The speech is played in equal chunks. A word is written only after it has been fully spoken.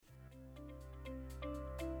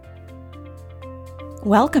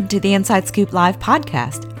Welcome to the Inside Scoop Live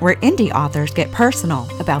podcast, where indie authors get personal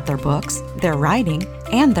about their books, their writing,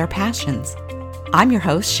 and their passions. I'm your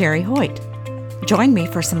host, Sherry Hoyt. Join me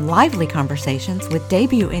for some lively conversations with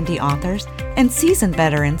debut indie authors and seasoned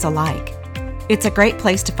veterans alike. It's a great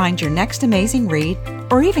place to find your next amazing read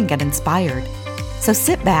or even get inspired. So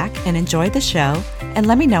sit back and enjoy the show and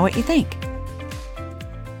let me know what you think.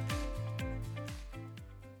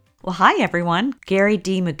 Well, hi everyone. Gary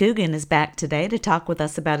D. McGugan is back today to talk with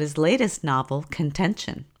us about his latest novel,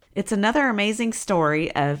 Contention. It's another amazing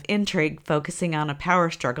story of intrigue focusing on a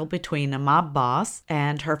power struggle between a mob boss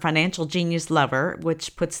and her financial genius lover,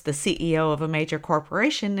 which puts the CEO of a major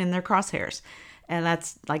corporation in their crosshairs. And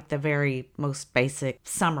that's like the very most basic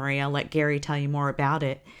summary. I'll let Gary tell you more about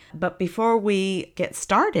it. But before we get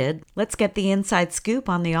started, let's get the inside scoop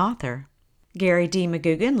on the author. Gary D.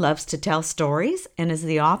 McGugan loves to tell stories and is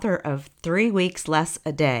the author of 3 Weeks Less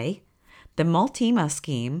a Day, The Multima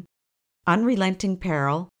Scheme, Unrelenting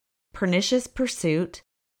Peril, Pernicious Pursuit,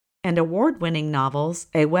 and award-winning novels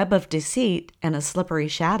A Web of Deceit and A Slippery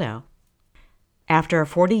Shadow. After a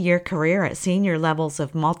 40-year career at senior levels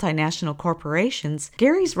of multinational corporations,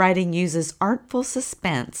 Gary's writing uses artful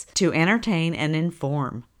suspense to entertain and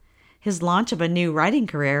inform. His launch of a new writing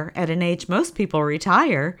career at an age most people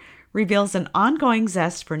retire reveals an ongoing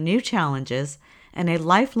zest for new challenges and a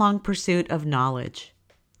lifelong pursuit of knowledge.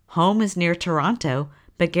 Home is near Toronto,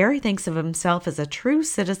 but Gary thinks of himself as a true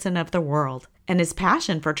citizen of the world, and his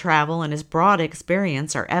passion for travel and his broad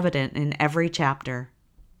experience are evident in every chapter.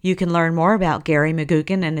 You can learn more about Gary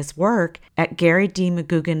McGugan and his work at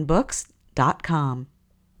GaryDMcGuganBooks.com.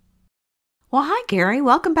 Well, hi, Gary.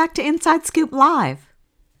 Welcome back to Inside Scoop Live.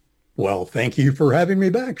 Well, thank you for having me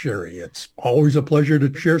back, Sherry. It's always a pleasure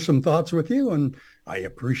to share some thoughts with you, and I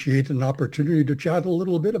appreciate an opportunity to chat a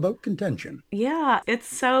little bit about Contention. Yeah, it's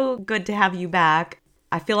so good to have you back.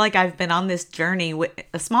 I feel like I've been on this journey with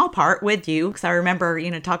a small part with you, because I remember,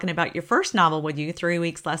 talking about your first novel with you, 3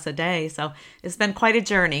 Weeks Less a Day. So it's been quite a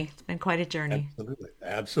journey.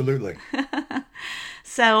 Absolutely.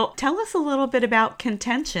 So tell us a little bit about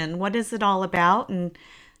Contention. What is it all about, and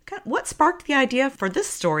what sparked the idea for this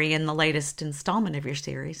story in the latest installment of your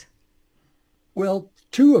series? Well,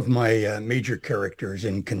 two of my major characters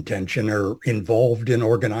in Contention are involved in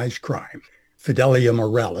organized crime. Fidelia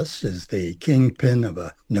Morales is the kingpin of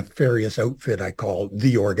a nefarious outfit I call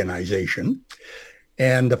The Organization.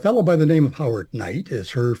 And a fellow by the name of Howard Knight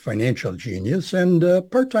is her financial genius and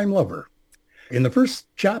part-time lover. In the first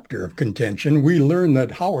chapter of Contention, we learn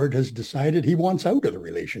that Howard has decided he wants out of the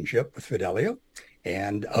relationship with Fidelia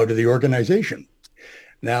and out of the organization.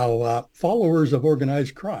 Now, followers of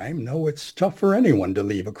organized crime know it's tough for anyone to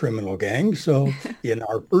leave a criminal gang, so in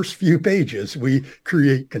our first few pages, we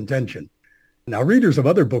create Contention. Now, readers of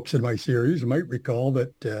other books in my series might recall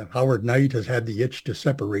that Howard Knight has had the itch to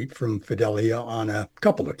separate from Fidelia on a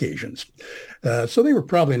couple occasions. So they were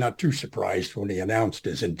probably not too surprised when he announced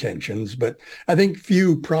his intentions, but I think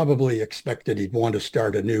few probably expected he'd want to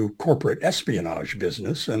start a new corporate espionage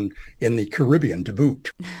business, and in the Caribbean to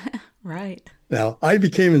boot. Right. Now, I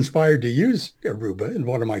became inspired to use Aruba in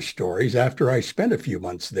one of my stories after I spent a few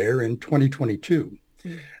months there in 2022.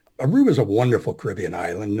 Aruba is a wonderful Caribbean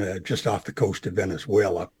island just off the coast of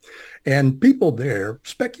Venezuela, and people there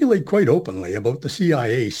speculate quite openly about the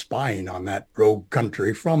CIA spying on that rogue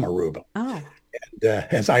country from Aruba. Oh. And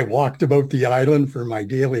as I walked about the island for my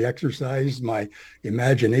daily exercise, my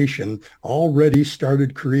imagination already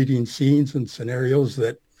started creating scenes and scenarios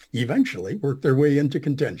that eventually worked their way into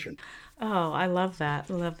Contention. Oh, I love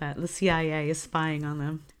that. I love that. The CIA is spying on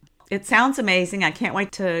them. It sounds amazing. I can't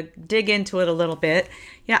wait to dig into it a little bit.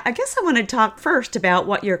 Yeah, I guess I want to talk first about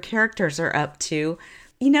what your characters are up to.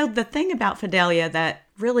 The thing about Fidelia that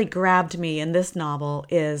really grabbed me in this novel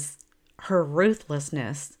is her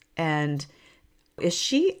ruthlessness. And is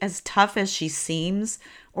she as tough as she seems,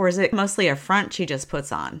 or is it mostly a front she just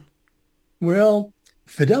puts on? Well,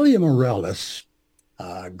 Fidelia Morales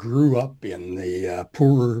grew up in the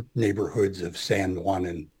poorer neighborhoods of San Juan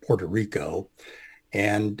and Puerto Rico.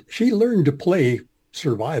 And she learned to play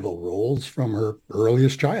survival roles from her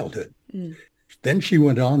earliest childhood. Then she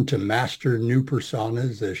went on to master new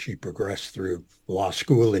personas as she progressed through law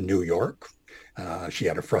school in New York. She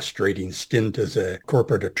had a frustrating stint as a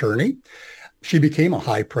corporate attorney. She became a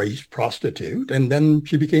high-priced prostitute, and then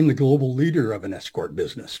she became the global leader of an escort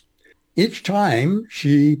business. Each time,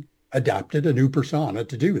 she adapted a new persona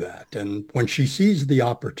to do that. And when she seized the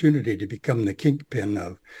opportunity to become the kingpin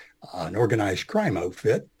of an organized crime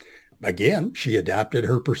outfit, again, she adapted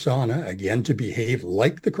her persona again to behave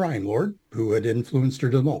like the crime lord who had influenced her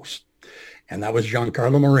the most. And that was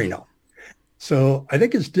Giancarlo Moreno. So I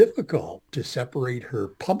think it's difficult to separate her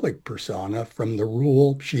public persona from the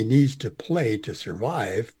role she needs to play to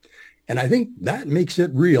survive. And I think that makes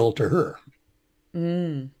it real to her.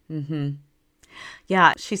 Mm-hmm.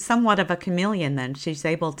 Yeah, she's somewhat of a chameleon then. She's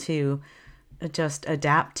able to just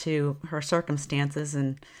adapt to her circumstances.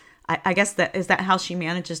 And I guess that how she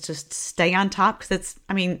manages to stay on top? Because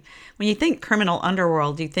I mean, when you think criminal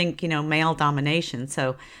underworld, you think, male domination.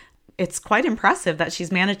 So it's quite impressive that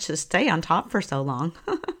she's managed to stay on top for so long.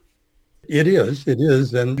 It is. It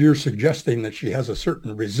is. And you're suggesting that she has a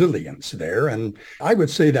certain resilience there. And I would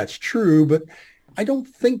say that's true, but I don't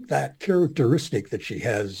think that characteristic that she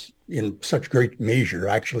has in such great measure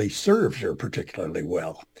actually serves her particularly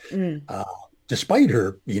well. Mm. Despite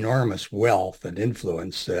her enormous wealth and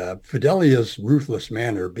influence, Fidelia's ruthless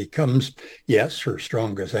manner becomes, yes, her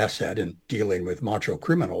strongest asset in dealing with macho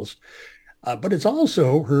criminals, but it's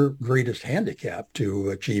also her greatest handicap to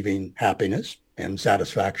achieving happiness and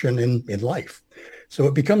satisfaction in life. So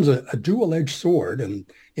it becomes a dual-edged sword. And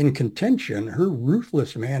in Contention, her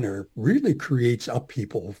ruthless manner really creates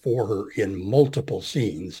upheaval for her in multiple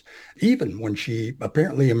scenes, even when she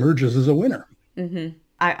apparently emerges as a winner. Mm-hmm.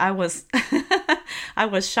 I was I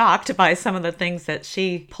was shocked by some of the things that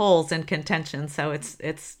she pulls in Contention. So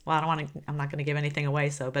it's well, I'm not going to give anything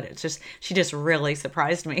away. But she just really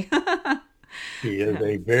surprised me. She is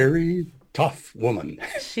a very tough woman.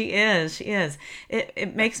 She is. She is.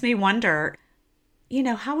 It makes me wonder,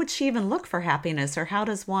 how would she even look for happiness? Or how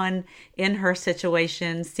does one in her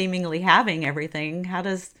situation, seemingly having everything,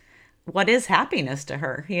 what is happiness to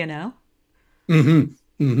her, Mm-hmm.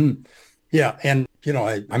 Mm-hmm. Yeah. And,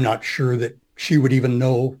 I'm not sure that she would even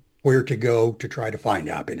know where to go to try to find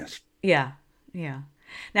happiness. Yeah. Yeah.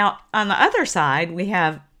 Now, on the other side, we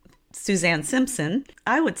have Suzanne Simpson.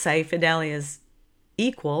 I would say Fidelia's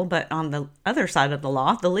equal, but on the other side of the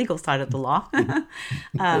law, the legal side of the law.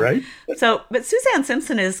 Right. But Suzanne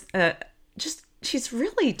Simpson is she's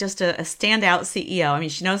really just a standout CEO. I mean,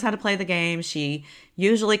 she knows how to play the game. She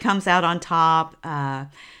usually comes out on top.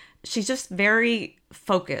 She's just very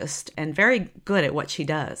focused and very good at what she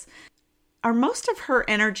does. Are most of her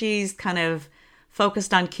energies kind of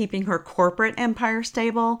focused on keeping her corporate empire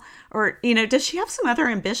stable? Or, does she have some other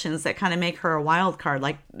ambitions that kind of make her a wild card?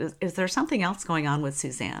 Like, is there something else going on with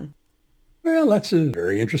Suzanne? Well, that's a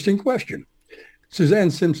very interesting question.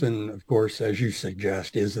 Suzanne Simpson, of course, as you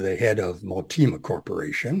suggest, is the head of Multima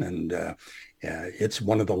Corporation, and it's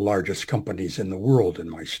one of the largest companies in the world in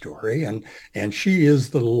my story, and she is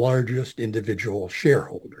the largest individual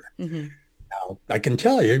shareholder. Mm-hmm. Now, I can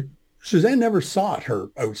tell you, Suzanne never sought her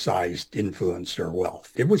outsized influence or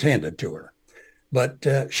wealth. It was handed to her. But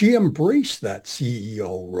she embraced that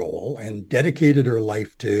CEO role and dedicated her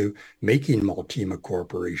life to making Multima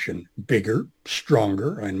Corporation bigger,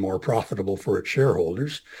 stronger, and more profitable for its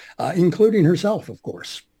shareholders, including herself, of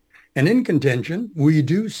course. And in Contention, we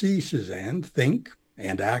do see Suzanne think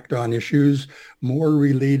and act on issues more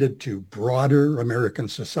related to broader American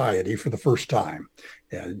society for the first time.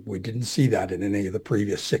 We didn't see that in any of the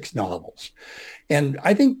previous 6 novels. And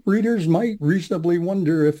I think readers might reasonably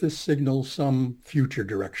wonder if this signals some future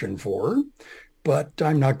direction for her, but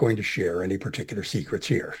I'm not going to share any particular secrets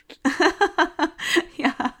here.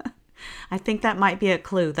 Yeah, I think that might be a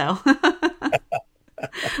clue, though.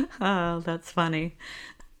 Oh, that's funny.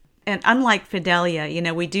 And unlike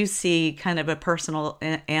Fidelia, we do see kind of a personal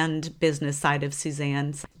and business side of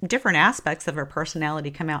Suzanne's. Different aspects of her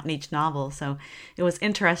personality come out in each novel. So it was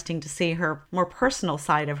interesting to see her more personal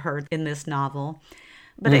side of her in this novel.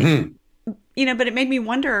 But it made me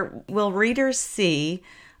wonder, will readers see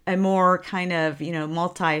a more kind of,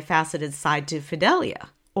 multifaceted side to Fidelia?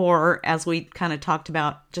 Or as we kind of talked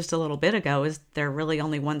about just a little bit ago, is there really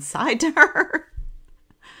only one side to her?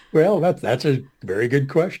 Well, that's a very good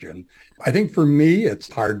question. I think for me,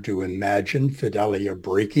 it's hard to imagine Fidelia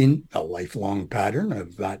breaking a lifelong pattern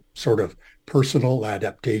of that sort of personal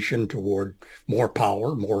adaptation toward more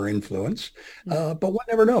power, more influence. But one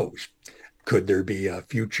never knows. Could there be a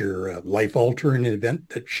future life-altering event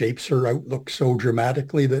that shapes her outlook so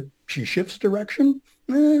dramatically that she shifts direction?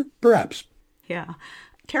 Perhaps. Yeah.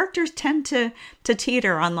 Characters tend to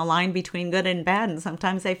teeter on the line between good and bad, and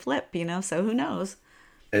sometimes they flip, so who knows?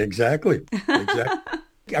 Exactly.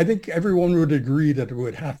 I think everyone would agree that it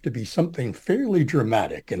would have to be something fairly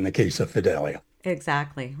dramatic in the case of Fidelia.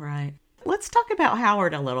 Exactly, right. Let's talk about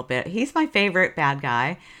Howard a little bit. He's my favorite bad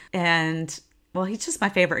guy, and, well, he's just my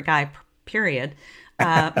favorite guy, period.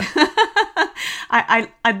 I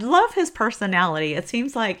love his personality. It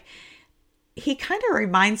seems like he kind of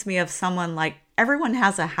reminds me of someone like everyone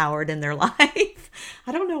has a Howard in their life.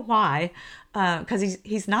 I don't know why, because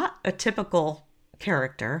he's not a typical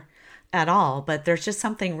character at all, but there's just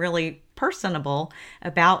something really personable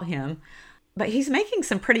about him. But he's making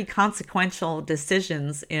some pretty consequential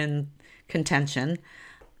decisions in Contention.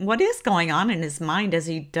 What is going on in his mind as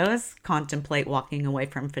he does contemplate walking away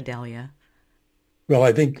from Fidelia? Well,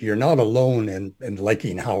 I think you're not alone in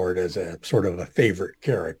liking Howard as a sort of a favorite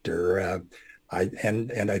character. I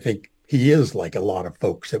think he is like a lot of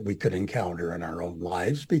folks that we could encounter in our own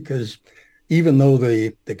lives because even though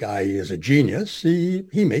the guy is a genius, he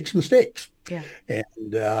makes mistakes. Yeah.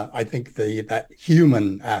 And I think that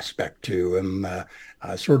human aspect to him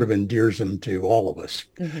sort of endears him to all of us.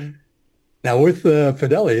 Mm-hmm. Now, with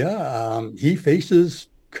Fidelia, he faces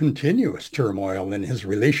continuous turmoil in his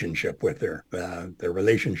relationship with her. Their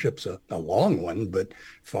relationship's a long one, but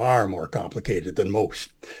far more complicated than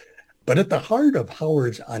most. But at the heart of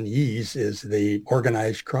Howard's unease is the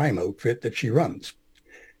organized crime outfit that she runs.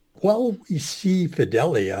 While we see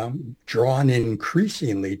Fidelia drawn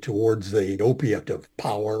increasingly towards the opiate of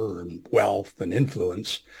power and wealth and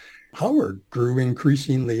influence, Howard grew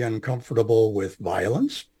increasingly uncomfortable with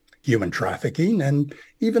violence, human trafficking, and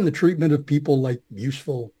even the treatment of people like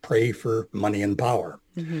useful prey for money and power.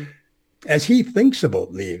 Mm-hmm. As he thinks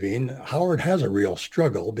about leaving, Howard has a real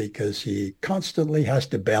struggle because he constantly has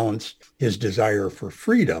to balance his desire for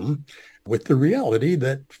freedom with the reality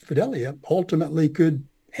that Fidelia ultimately could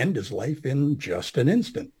end his life in just an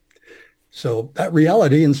instant. So that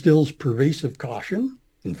reality instills pervasive caution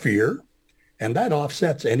and fear, and that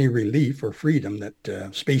offsets any relief or freedom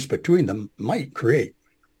that space between them might create.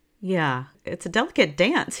 Yeah, it's a delicate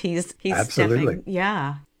dance. He's Absolutely. stepping.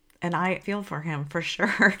 Yeah. And I feel for him for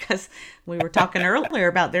sure because we were talking earlier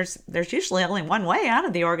about there's usually only one way out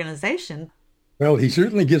of the organization. Well, he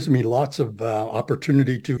certainly gives me lots of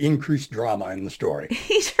opportunity to increase drama in the story.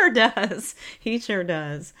 He sure does. He sure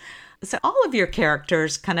does. So all of your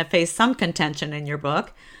characters kind of face some contention in your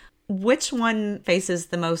book. Which one faces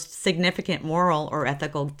the most significant moral or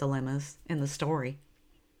ethical dilemmas in the story?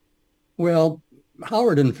 Well,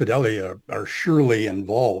 Howard and Fidelia are surely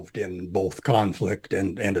involved in both conflict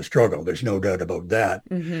and a struggle. There's no doubt about that.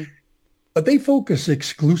 Mm-hmm. But they focus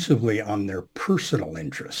exclusively on their personal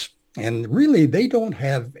interests. And really, they don't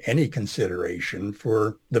have any consideration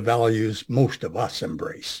for the values most of us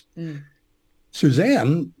embrace. Mm.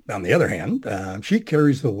 Suzanne, on the other hand, she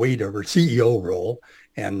carries the weight of her CEO role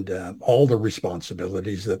and all the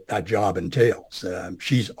responsibilities that job entails.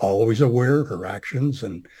 She's always aware her actions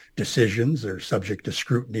and decisions are subject to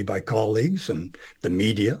scrutiny by colleagues and the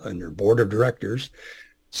media and her board of directors.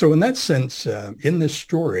 So in that sense, in this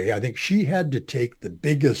story, I think she had to take the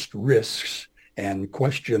biggest risks and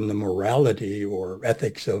question the morality or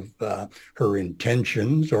ethics of her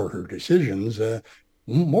intentions or her decisions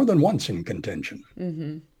more than once in Contention.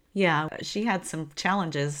 Mm-hmm. Yeah, she had some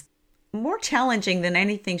challenges, more challenging than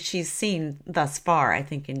anything she's seen thus far, I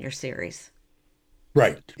think, in your series.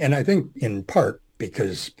 Right. And I think in part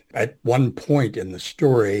because at one point in the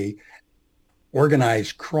story,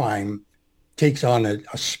 organized crime takes on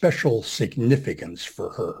a special significance for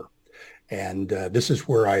her. And this is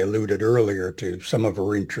where I alluded earlier to some of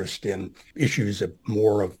her interest in issues of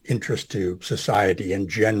more of interest to society in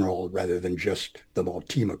general, rather than just the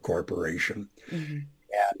Multima Corporation. Mm-hmm.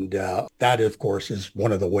 And that, of course, is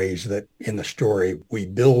one of the ways that in the story we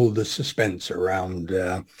build the suspense around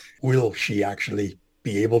will she actually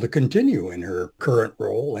be able to continue in her current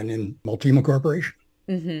role and in Multima Corporation?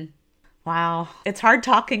 Mm-hmm. Wow. It's hard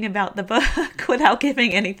talking about the book without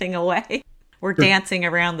giving anything away. We're Sure. dancing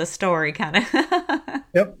around the story, kind of.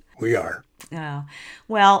 Yep, we are. Oh.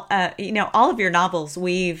 Well, all of your novels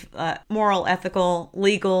weave moral, ethical,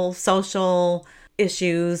 legal, social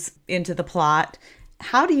issues into the plot.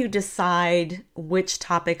 How do you decide which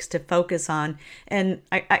topics to focus on? And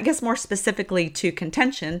I guess more specifically to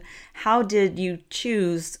Contention, how did you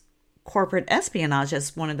choose corporate espionage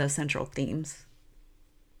as one of the central themes?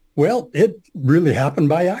 Well, it really happened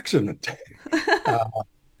by accident.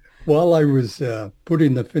 While I was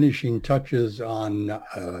putting the finishing touches on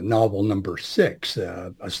novel number 6,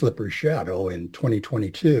 A Slippery Shadow, in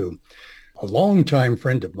 2022, a longtime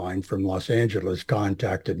friend of mine from Los Angeles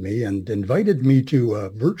contacted me and invited me to a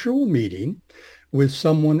virtual meeting with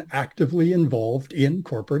someone actively involved in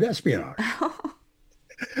corporate espionage.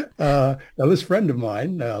 Now, this friend of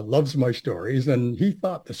mine loves my stories, and he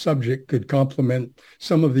thought the subject could complement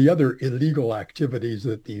some of the other illegal activities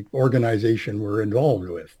that the organization were involved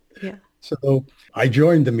with. Yeah. So I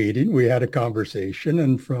joined the meeting. We had a conversation,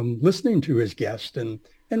 and from listening to his guest and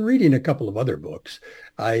reading a couple of other books,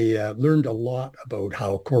 I learned a lot about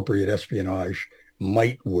how corporate espionage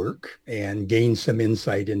might work and gain some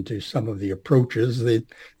insight into some of the approaches that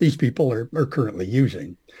these people are currently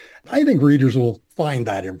using. I think readers will find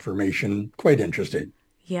that information quite interesting.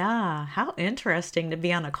 Yeah, how interesting to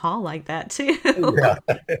be on a call like that too. Yeah.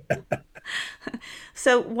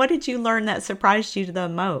 So, what did you learn that surprised you the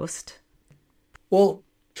most? Well,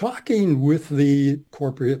 talking with the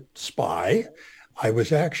corporate spy, I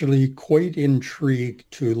was actually quite intrigued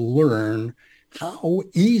to learn how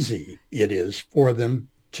easy it is for them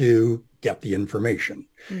to get the information.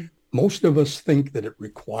 Mm. Most of us think that it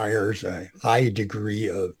requires a high degree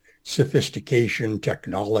of sophistication,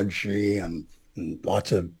 technology, and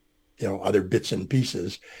lots of other bits and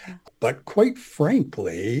pieces. Yeah. But quite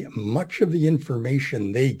frankly, much of the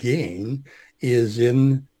information they gain is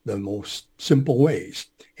in the most simple ways.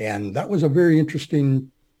 And that was a very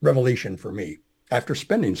interesting revelation for me after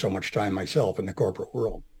spending so much time myself in the corporate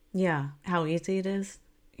world. Yeah, how easy it is.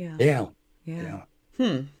 Yeah. Yeah, Yeah.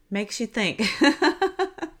 yeah, Makes you think.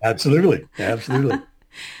 absolutely. Absolutely.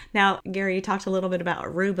 Now, Gary, you talked a little bit about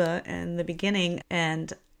Aruba in the beginning,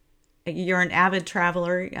 and you're an avid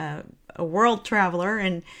traveler, a world traveler,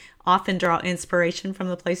 and often draw inspiration from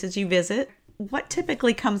the places you visit. What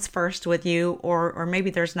typically comes first with you, or maybe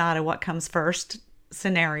there's not a what comes first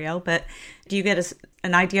scenario, but do you get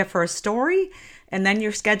an idea for a story and then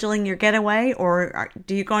you're scheduling your getaway, or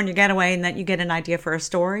do you go on your getaway and then you get an idea for a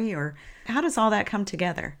story, or how does all that come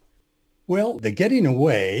together? Well, the getting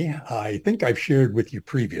away, I think I've shared with you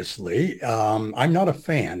previously. I'm not a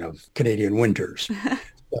fan of Canadian winters.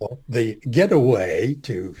 So the getaway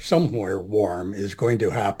to somewhere warm is going to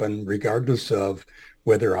happen regardless of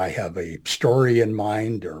whether I have a story in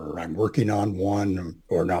mind or I'm working on one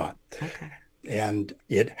or not. Okay. And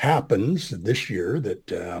it happens this year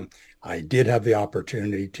that I did have the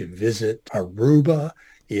opportunity to visit Aruba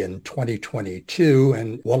in 2022.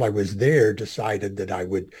 And while I was there, decided that I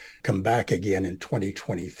would come back again in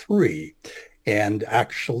 2023. And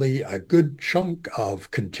actually, a good chunk of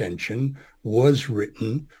Contention was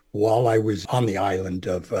written while I was on the island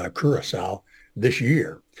of Curacao this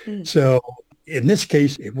year. Mm. So in this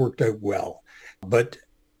case, it worked out well. But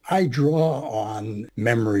I draw on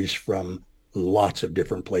memories from lots of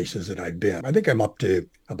different places that I've been. I think I'm up to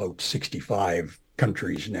about 65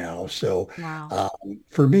 countries now. So Wow.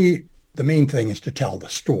 for me, the main thing is to tell the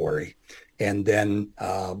story. And then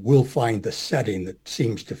we'll find the setting that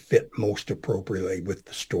seems to fit most appropriately with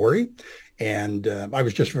the story. And I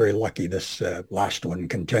was just very lucky. This last one,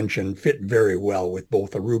 Contention, fit very well with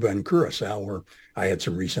both Aruba and Curacao, where I had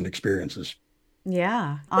some recent experiences.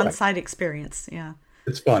 Yeah, Yeah, on-site experience. Yeah.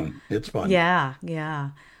 it's fun. It's fun. Yeah, yeah.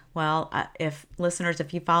 Well, if listeners,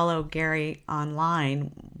 if you follow Gary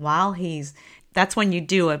online, that's when you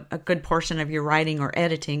do a good portion of your writing or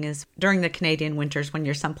editing is during the Canadian winters when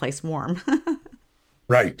you're someplace warm.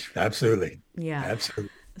 Right. Absolutely. Yeah. Absolutely.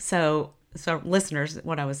 So listeners,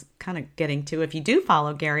 what I was kind of getting to, if you do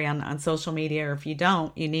follow Gary on social media, or if you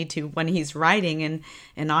don't, you need to when he's writing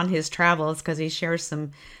and on his travels, because he shares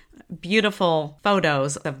some beautiful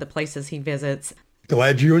photos of the places he visits.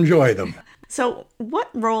 Glad you enjoy them. So what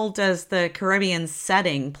role does the Caribbean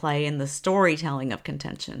setting play in the storytelling of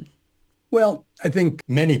Contention? Well, I think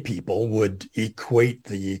many people would equate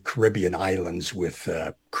the Caribbean islands with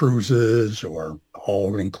cruises or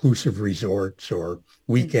all-inclusive resorts or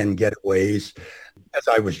weekend getaways. As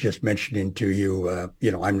I was just mentioning to you,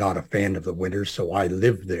 I'm not a fan of the winter, so I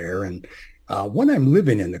live there. And when I'm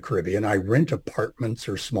living in the Caribbean, I rent apartments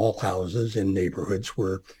or small houses in neighborhoods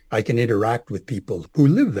where I can interact with people who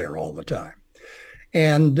live there all the time.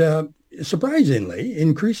 And surprisingly,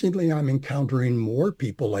 increasingly, I'm encountering more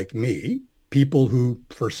people like me, people who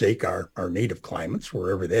forsake our native climates,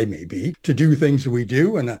 wherever they may be, to do things that we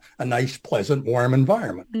do in a nice, pleasant, warm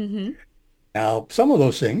environment. Mm-hmm. Now, some of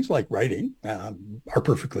those things, like writing, are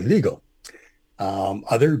perfectly legal.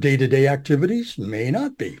 Other day-to-day activities may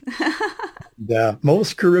not be.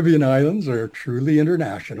 Most Caribbean islands are truly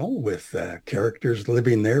international, with characters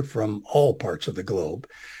living there from all parts of the globe.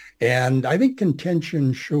 And I think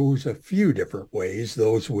Contention shows a few different ways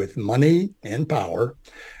those with money and power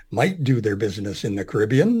might do their business in the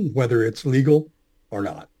Caribbean, whether it's legal or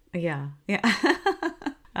not. Yeah, yeah.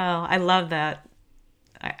 Oh, I love that.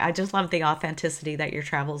 I just love the authenticity that your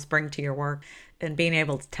travels bring to your work, and being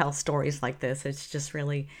able to tell stories like this. It's just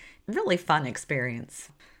really, really fun experience.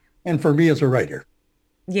 And for me as a writer,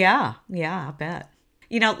 Yeah, yeah, I bet.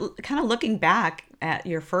 Kind of looking back at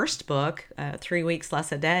your first book, 3 Weeks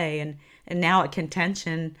Less a Day, and now at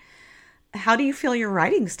Contention, how do you feel your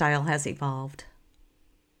writing style has evolved?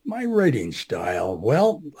 my writing style,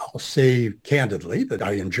 well, I'll say candidly that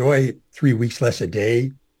I enjoy 3 weeks less a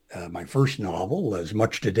day my first novel as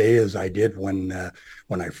much today as I did when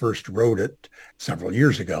I first wrote it several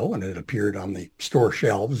years ago, and it appeared on the store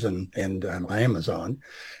shelves and on Amazon.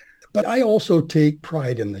 But I also take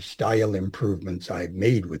pride in the style improvements I've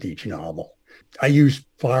made with each novel. I use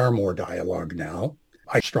far more dialogue now.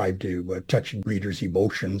 I strive to touch readers'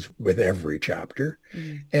 emotions with every chapter.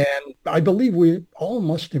 Mm. And I believe we all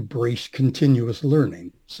must embrace continuous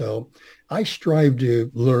learning. So I strive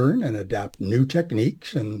to learn and adapt new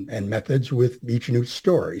techniques and methods with each new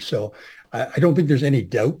story. So I don't think there's any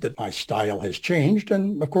doubt that my style has changed.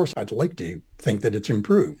 And of course, I'd like to think that it's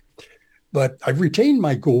improved. But I've retained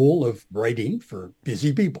my goal of writing for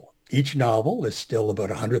busy people. Each novel is still about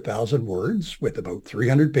 100,000 words with about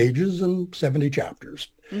 300 pages and 70 chapters.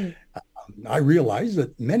 Mm. I realize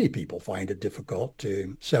that many people find it difficult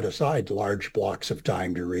to set aside large blocks of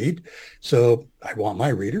time to read. So I want my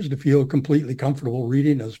readers to feel completely comfortable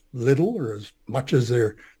reading as little or as much as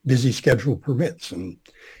their busy schedule permits. And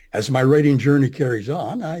as my writing journey carries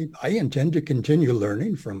on, I intend to continue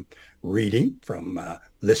learning from reading, from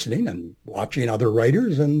listening and watching other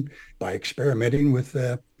writers, and by experimenting with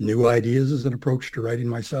new ideas as an approach to writing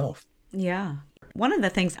myself. Yeah. One of the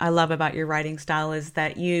things I love about your writing style is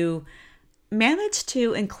that you manage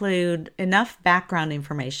to include enough background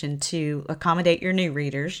information to accommodate your new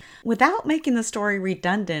readers without making the story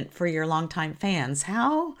redundant for your longtime fans.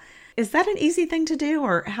 How is that an easy thing to do,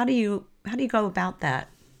 or how do you go about that?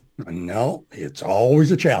 No, it's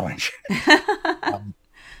always a challenge.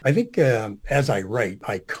 I think as I write,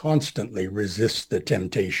 I constantly resist the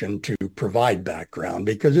temptation to provide background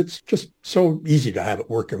because it's just so easy to have it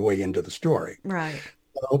work its way into the story. Right.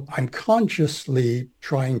 So I'm consciously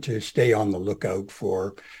trying to stay on the lookout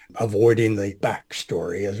for avoiding the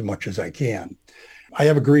backstory as much as I can. I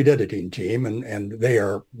have a great editing team, and they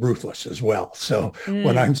are ruthless as well. So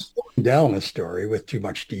when I'm slowing down a story with too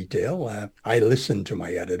much detail, I listen to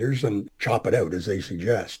my editors and chop it out as they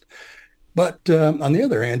suggest. But on the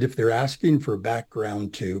other hand, if they're asking for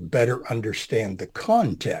background to better understand the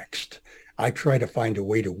context, I try to find a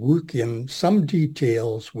way to work in some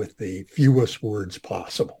details with the fewest words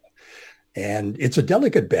possible. And it's a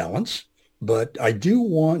delicate balance, but I do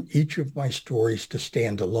want each of my stories to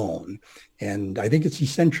stand alone. And I think it's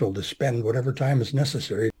essential to spend whatever time is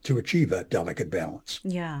necessary to achieve that delicate balance.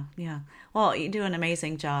 Yeah. Well, you do an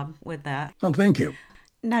amazing job with that. Oh, thank you.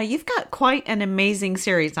 Now, you've got quite an amazing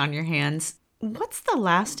series on your hands. What's the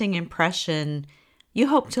lasting impression you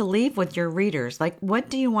hope to leave with your readers? Like, what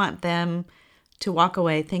do you want them to walk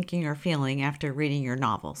away thinking or feeling after reading your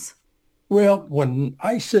novels? Well, when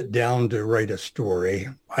I sit down to write a story,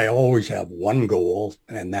 I always have one goal,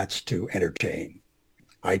 and that's to entertain.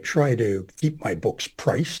 I try to keep my books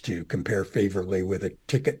priced to compare favorably with a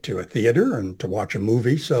ticket to a theater and to watch a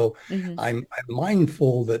movie. So I'm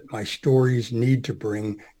mindful that my stories need to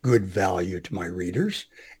bring good value to my readers.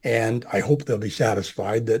 And I hope they'll be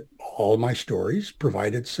satisfied that all my stories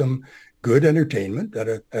provided some good entertainment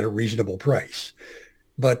at a reasonable price.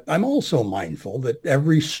 But I'm also mindful that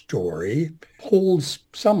every story holds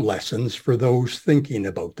some lessons for those thinking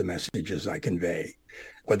about the messages I convey,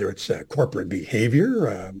 whether it's corporate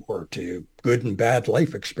behavior or to good and bad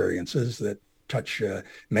life experiences that touch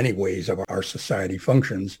many ways of our society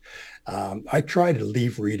functions. I try to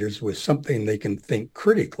leave readers with something they can think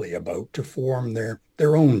critically about to form their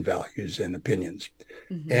own values and opinions.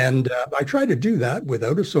 Mm-hmm. And I try to do that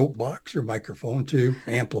without a soapbox or microphone to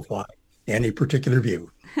amplify any particular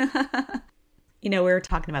view. We were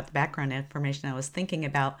talking about the background information. I was thinking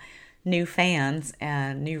about new fans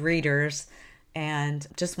and new readers, and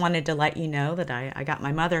just wanted to let you know that I got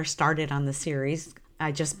my mother started on the series.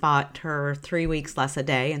 I just bought her 3 Weeks Less a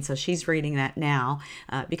Day, and so she's reading that now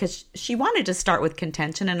because she wanted to start with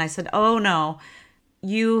Contention, and I said, oh no,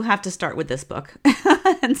 you have to start with this book.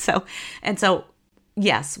 and so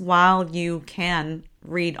yes, while you can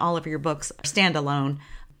read all of your books standalone,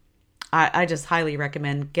 I just highly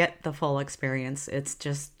recommend get the full experience. It's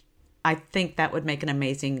just, I think that would make an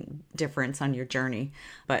amazing difference on your journey.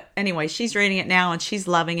 But anyway, she's reading it now and she's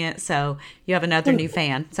loving it. So you have another new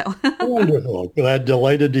fan. So wonderful.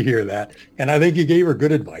 Delighted to hear that. And I think you gave her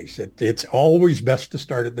good advice. It's always best to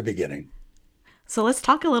start at the beginning. So let's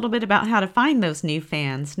talk a little bit about how to find those new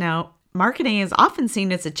fans. Now, marketing is often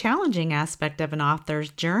seen as a challenging aspect of an author's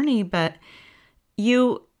journey, but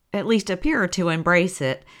you at least appear to embrace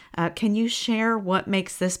it. Can you share what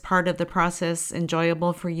makes this part of the process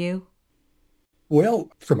enjoyable for you?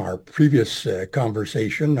 Well, from our previous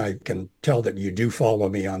conversation, I can tell that you do follow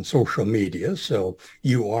me on social media, so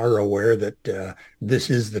you are aware that this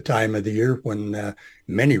is the time of the year when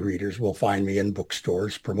many readers will find me in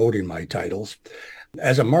bookstores promoting my titles.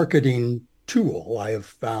 As a marketing tool, I have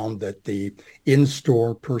found that the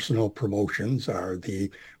in-store personal promotions are the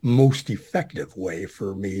most effective way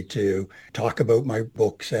for me to talk about my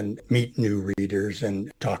books and meet new readers and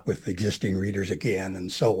talk with existing readers again and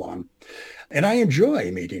so on. And I enjoy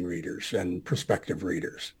meeting readers and prospective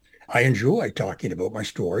readers. I enjoy talking about my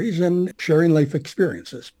stories and sharing life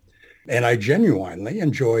experiences. And I genuinely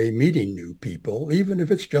enjoy meeting new people, even if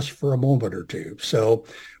it's just for a moment or two. So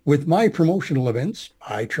with my promotional events,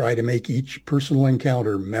 I try to make each personal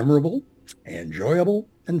encounter memorable, enjoyable,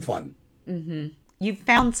 and fun. Mm-hmm. You've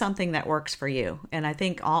found something that works for you. And I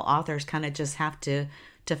think all authors kind of just have to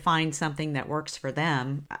find something that works for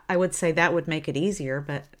them. I would say that would make it easier,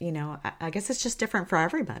 but I guess it's just different for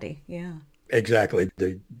everybody. Yeah. Exactly.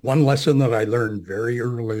 The one lesson that I learned very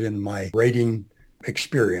early in my writing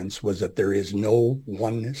experience was that there is no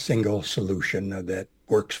one single solution that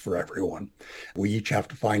works for everyone. We each have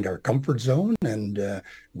to find our comfort zone, and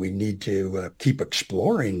we need to keep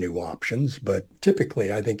exploring new options. But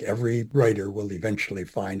typically, I think every writer will eventually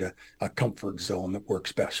find a comfort zone that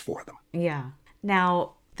works best for them. Yeah.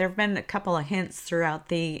 Now, there have been a couple of hints throughout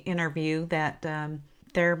the interview that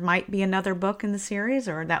there might be another book in the series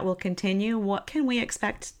or that will continue. What can we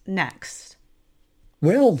expect next?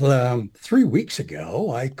 Well, 3 weeks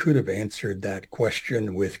ago, I could have answered that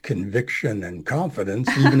question with conviction and confidence,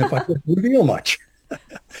 even if I didn't reveal much.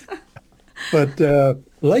 But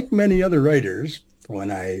like many other writers, when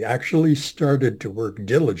I actually started to work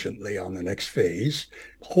diligently on the next phase,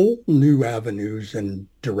 whole new avenues and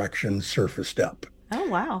directions surfaced up. Oh,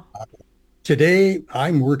 wow. Today,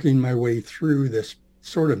 I'm working my way through this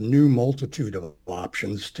sort of new multitude of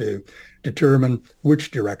options to determine which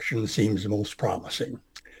direction seems most promising.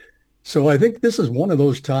 So I think this is one of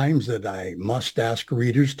those times that I must ask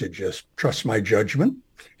readers to just trust my judgment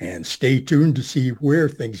and stay tuned to see where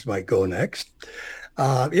things might go next.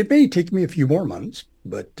 It may take me a few more months,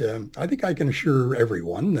 but I think I can assure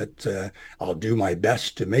everyone that I'll do my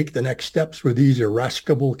best to make the next steps with these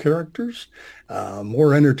irascible characters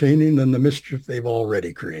more entertaining than the mischief they've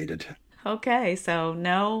already created. Okay, so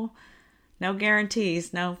no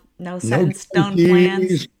guarantees, no set No in stone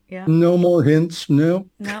guarantees, plans. Yeah. no more hints, no.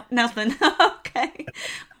 No, nothing. Okay.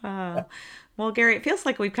 Well, Gary, it feels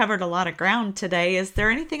like we've covered a lot of ground today. Is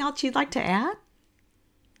there anything else you'd like to add?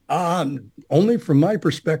 Only from my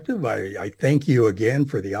perspective, I thank you again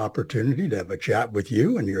for the opportunity to have a chat with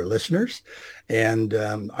you and your listeners. And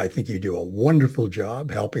I think you do a wonderful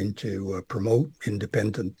job helping to promote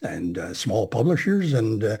independent and small publishers,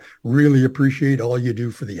 and really appreciate all you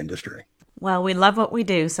do for the industry. Well, we love what we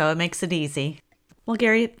do, so it makes it easy. Well,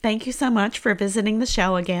 Gary, thank you so much for visiting the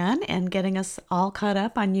show again and getting us all caught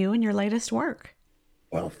up on you and your latest work.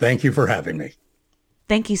 Well, thank you for having me.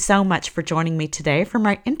 Thank you so much for joining me today for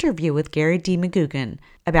my interview with Gary D. McGugan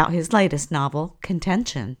about his latest novel,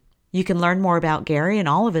 Contention. You can learn more about Gary and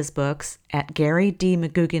all of his books at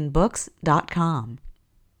GaryDMcGuganBooks.com.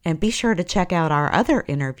 And be sure to check out our other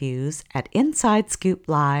interviews at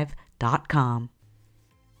InsideScoopLive.com.